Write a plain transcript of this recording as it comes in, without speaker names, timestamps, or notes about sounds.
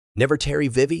Nevertary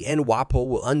Vivi and Wapol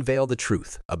will unveil the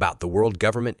truth about the world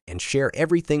government and share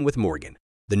everything with Morgan,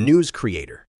 the news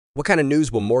creator. What kind of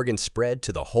news will Morgan spread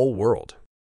to the whole world?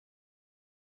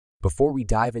 Before we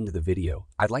dive into the video,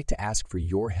 I'd like to ask for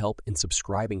your help in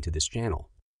subscribing to this channel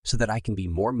so that I can be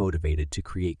more motivated to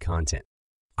create content.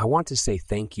 I want to say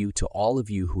thank you to all of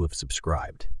you who have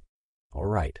subscribed. All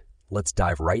right, let's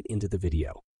dive right into the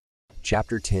video.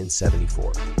 Chapter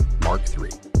 1074, Mark 3.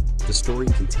 The story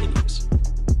continues.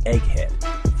 Egghead,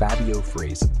 Fabio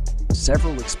Fraser.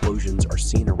 Several explosions are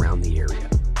seen around the area.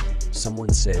 Someone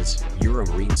says, "You're a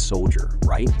Marine soldier,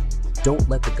 right? Don't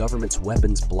let the government's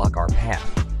weapons block our path."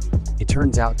 It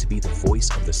turns out to be the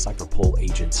voice of the Cypherpole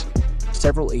agents.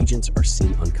 Several agents are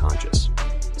seen unconscious.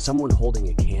 Someone holding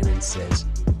a cannon says,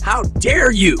 "How dare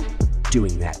you!"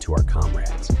 doing that to our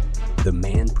comrades. The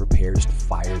man prepares to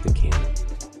fire the cannon,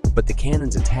 but the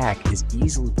cannon's attack is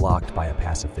easily blocked by a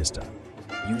pacifista,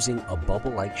 using a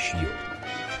bubble-like shield.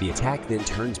 The attack then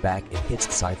turns back and hits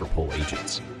the Cypherpole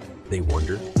agents. They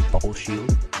wonder, bubble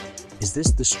shield? Is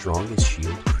this the strongest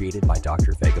shield created by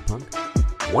Dr. Vegapunk?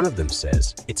 One of them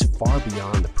says it's far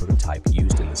beyond the prototype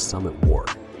used in the Summit War.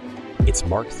 It's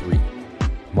Mark 3.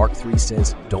 Mark 3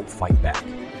 says, "Don't fight back.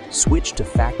 Switch to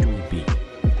Factory B."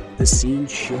 The scene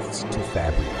shifts to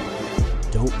Fabio.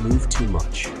 "Don't move too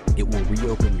much. It will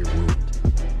reopen your wound."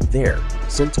 There,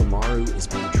 Sentomaru is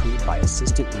being treated by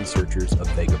assistant researchers of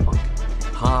Vegapunk.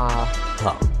 Ha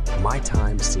ha, my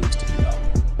time seems to be up.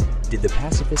 Did the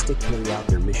pacifista carry out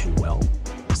their mission well?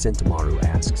 Sentomaru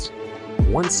asks.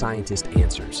 One scientist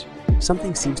answers,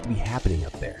 "Something seems to be happening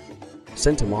up there."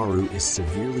 Sentomaru is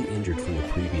severely injured from the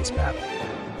previous battle.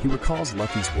 He recalls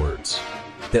Luffy's words,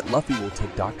 that Luffy will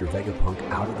take Dr. Vegapunk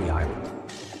out of the island.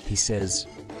 He says,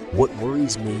 "What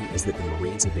worries me is that the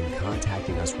Marines have been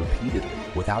contacting us repeatedly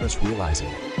without us realizing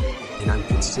it, and I'm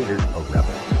considered a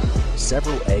rebel."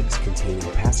 Several eggs containing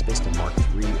Pacifista Mark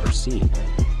III are seen.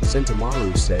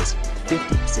 Sentomaru says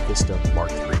 50 Pacifista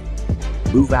Mark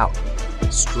III. Move out.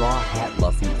 Straw Hat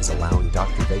Luffy is allowing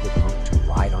Dr. Vegapunk to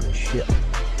ride on his ship.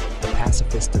 The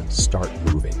Pacifista start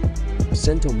moving.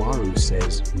 Sentomaru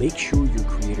says, "Make sure your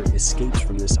creator escapes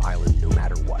from this island no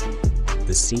matter what."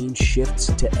 The scene shifts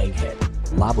to Egghead.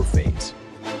 Labo phase.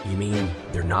 You mean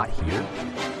they're not here?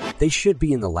 They should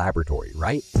be in the laboratory,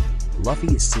 right? Luffy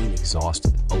is seen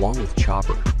exhausted, along with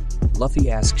Chopper. Luffy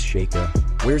asks Sheikah,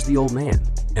 "Where's the old man?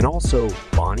 And also,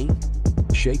 Bonnie?"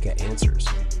 Sheikah answers,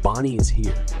 "Bonnie is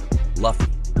here."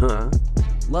 Luffy, "Huh?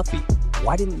 Luffy,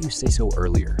 why didn't you say so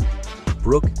earlier?"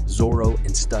 Brook, Zoro,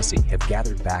 and Stussy have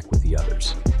gathered back with the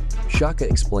others. Shaka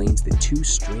explains that two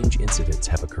strange incidents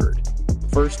have occurred.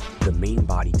 First, the main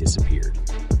body disappeared.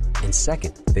 And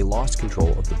second, they lost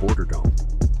control of the border dome.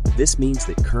 This means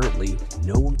that currently,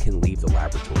 no one can leave the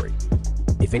laboratory.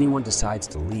 If anyone decides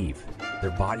to leave,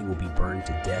 their body will be burned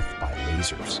to death by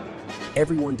lasers.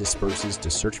 Everyone disperses to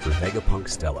search for Vegapunk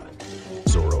Stella.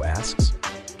 Zoro asks,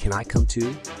 "Can I come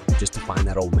too, just to find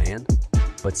that old man?"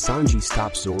 But Sanji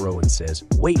stops Zoro and says,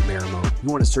 "Wait, Marimo, you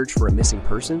want to search for a missing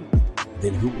person?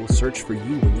 Then who will search for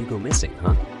you when you go missing,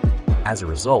 huh?" As a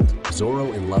result,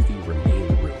 Zoro and Luffy remain in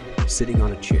the room, sitting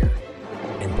on a chair,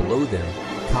 and below them,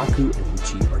 Kaku and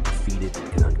Uchi are defeated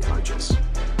and unconscious.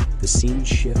 The scene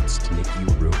shifts to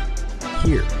Nikki's room.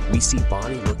 Here, we see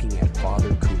Bonnie looking at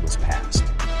Father Kuma's past.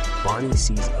 Bonnie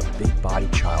sees a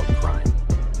big-bodied child crying,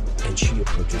 and she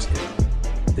approaches him.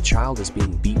 The child is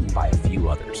being beaten by a few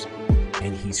others,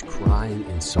 and he's crying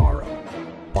in sorrow.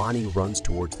 Bonnie runs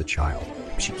towards the child,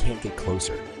 but she can't get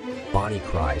closer. Bonnie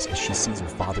cries as she sees her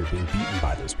father being beaten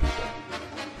by those people,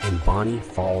 and Bonnie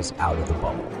falls out of the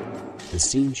bubble. The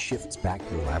scene shifts back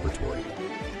to the laboratory.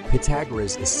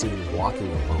 Pythagoras is seen walking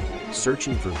alone,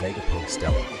 searching for Vegapunk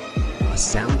Stella. A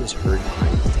sound is heard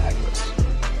behind Pythagoras.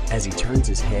 As he turns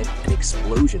his head, an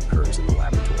explosion occurs in the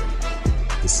laboratory.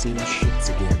 The scene shifts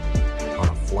again on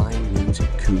a flying news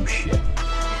coup ship.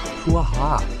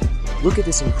 Hoo-ha! Look at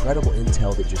this incredible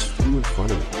intel that just flew in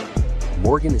front of me.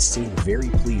 Morgan is seen very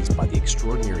pleased by the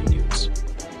extraordinary news.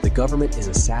 The government is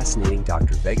assassinating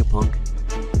Dr. Vegapunk,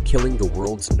 killing the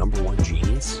world's #1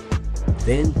 genius.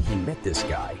 Then he met this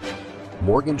guy.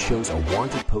 Morgan shows a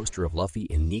wanted poster of Luffy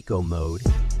in Nico mode,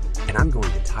 and I'm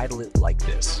going to title it like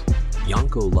this.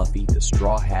 Yonkou Luffy, the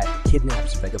Straw Hat,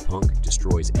 kidnaps Vegapunk,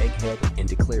 destroys Egghead, and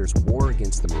declares war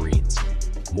against the Marines.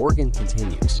 Morgan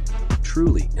continues,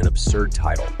 "Truly an absurd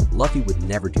title. Luffy would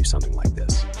never do something like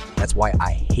this. That's why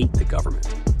I hate the government."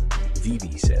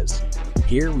 Vivi says,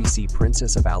 "Here we see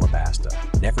Princess of Alabasta,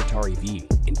 Nefertari V,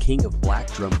 and King of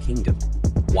Black Drum Kingdom,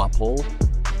 Wapol,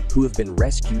 who have been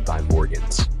rescued by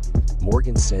Morgans.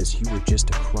 Morgan says you were just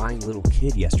a crying little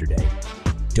kid yesterday.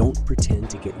 Don't pretend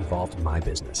to get involved in my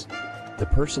business. The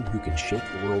person who can shake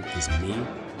the world is me.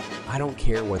 I don't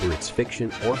care whether it's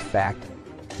fiction or fact.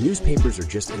 Newspapers are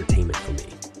just entertainment for me.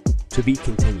 To be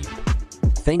continued.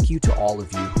 Thank you to all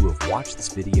of you who have watched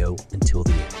this video until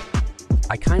the end.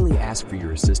 I kindly ask for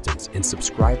your assistance in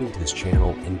subscribing to this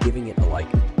channel and giving it a like.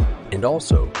 And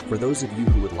also, for those of you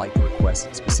who would like to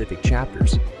request specific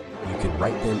chapters, you can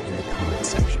write them in the comment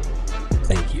section.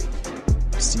 Thank you.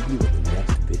 See you in the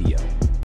next video.